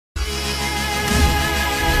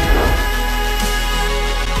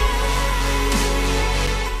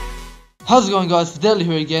How's it going, guys? Fidelity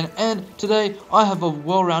here again, and today I have a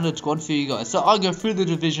well-rounded squad for you guys. So I go through the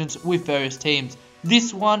divisions with various teams.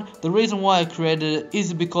 This one, the reason why I created it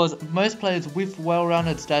is because most players with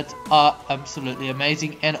well-rounded stats are absolutely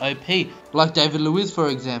amazing and OP, like David Luiz for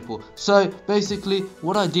example. So basically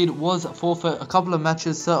what I did was forfeit a couple of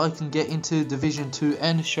matches so I can get into Division 2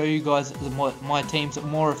 and show you guys my teams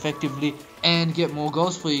more effectively and get more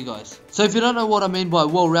goals for you guys. So if you don't know what I mean by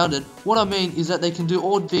well-rounded, what I mean is that they can do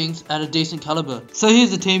all things at a decent caliber. So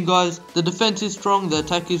here's the team, guys. The defense is strong, the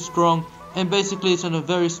attack is strong, and basically it's in a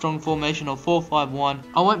very strong formation of 4-5-1.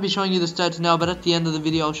 I won't be showing you the stats now, but at the end of the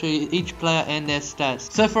video I'll show you each player and their stats.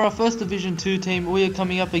 So for our first Division 2 team, we are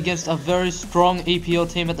coming up against a very strong EPL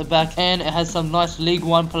team at the back, and it has some nice League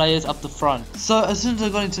 1 players up the front. So as soon as I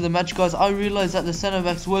got into the match, guys, I realized that the centre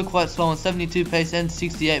backs were quite slow on 72 pace and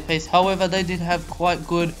 68 pace. However, they did have quite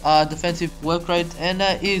good defensive work rate, and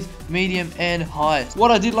that is medium and high.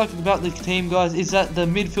 What I did like about the team, guys, is that the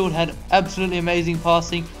midfield had absolutely amazing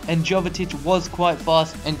passing, and Jovetic was quite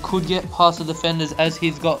fast and could get past the defenders as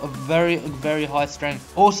he's got a very high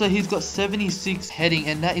strength. Also, he's got 76 heading,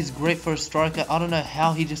 and that is great for a striker. I don't know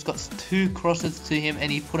how he just got 2 crosses to him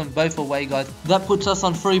and he put them both away, guys. That puts us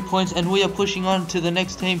on 3 points, and we are pushing on to the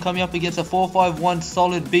next team, coming up against a 4-5-1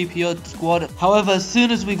 solid BPO squad. However, as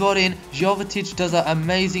soon as we got in, Jovetic does an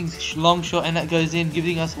amazing long shot, and that goes in,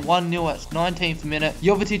 giving us 1-0 at 19th minute.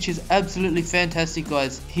 Jovetic is absolutely fantastic,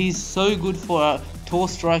 guys. He's so good for a tall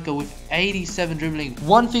striker with 87 dribbling.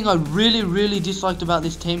 One thing I really disliked about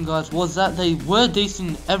this team, guys, was that they were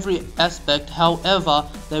decent in every aspect. However,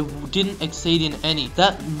 they didn't exceed in any.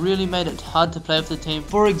 That really made it hard to play with the team.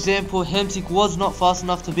 For example, Hemsik was not fast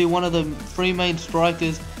enough to be one of the 3 main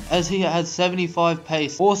strikers, as he had 75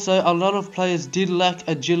 pace. Also, a lot of players did lack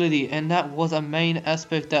agility, and that was a main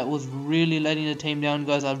aspect that was really letting the team down,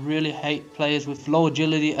 guys. I really hate players with low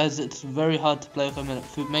agility, as it's very hard to play with them and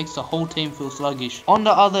it makes the whole team feel sluggish. On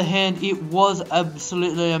the other hand, it was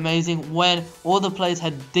absolutely amazing when all the players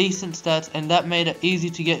had decent stats, and that made it easy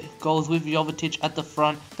to get goals with Jovetic at the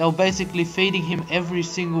front. They were basically feeding him every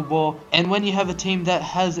single ball, and when you have a team that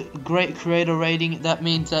has great creator rating, that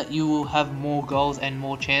means that you will have more goals and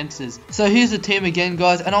more chances. So here's the team again,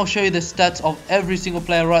 guys, and I'll show you the stats of every single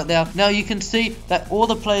player right now. Now you can see that all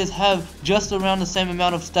the players have just around the same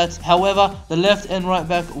amount of stats. However, the left and right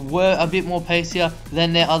back were a bit more pacier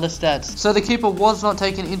than their other stats. So the keeper was not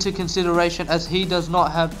taken into consideration, as he does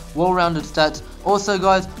not have well-rounded stats. Also,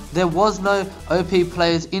 guys, there was no OP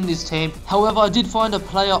players in this team. However, I did find a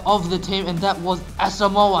player of the team, and that was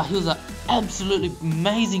Asamoah. He was an absolutely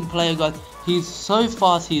amazing player, guys. He's so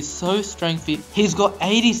fast, he's so strengthy. He's got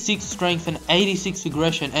 86 strength and 86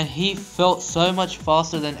 aggression, and he felt so much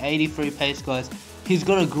faster than 83 pace, guys. He's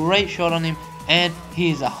got a great shot on him, and he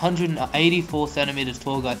is 184 centimeters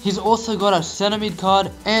tall, guys. He's also got a center mid card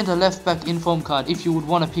and a left back inform card if you would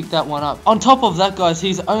want to pick that one up. On top of that, guys,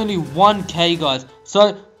 he's only 1k, guys.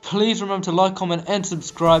 So please remember to like, comment and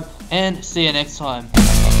subscribe, and see you next time.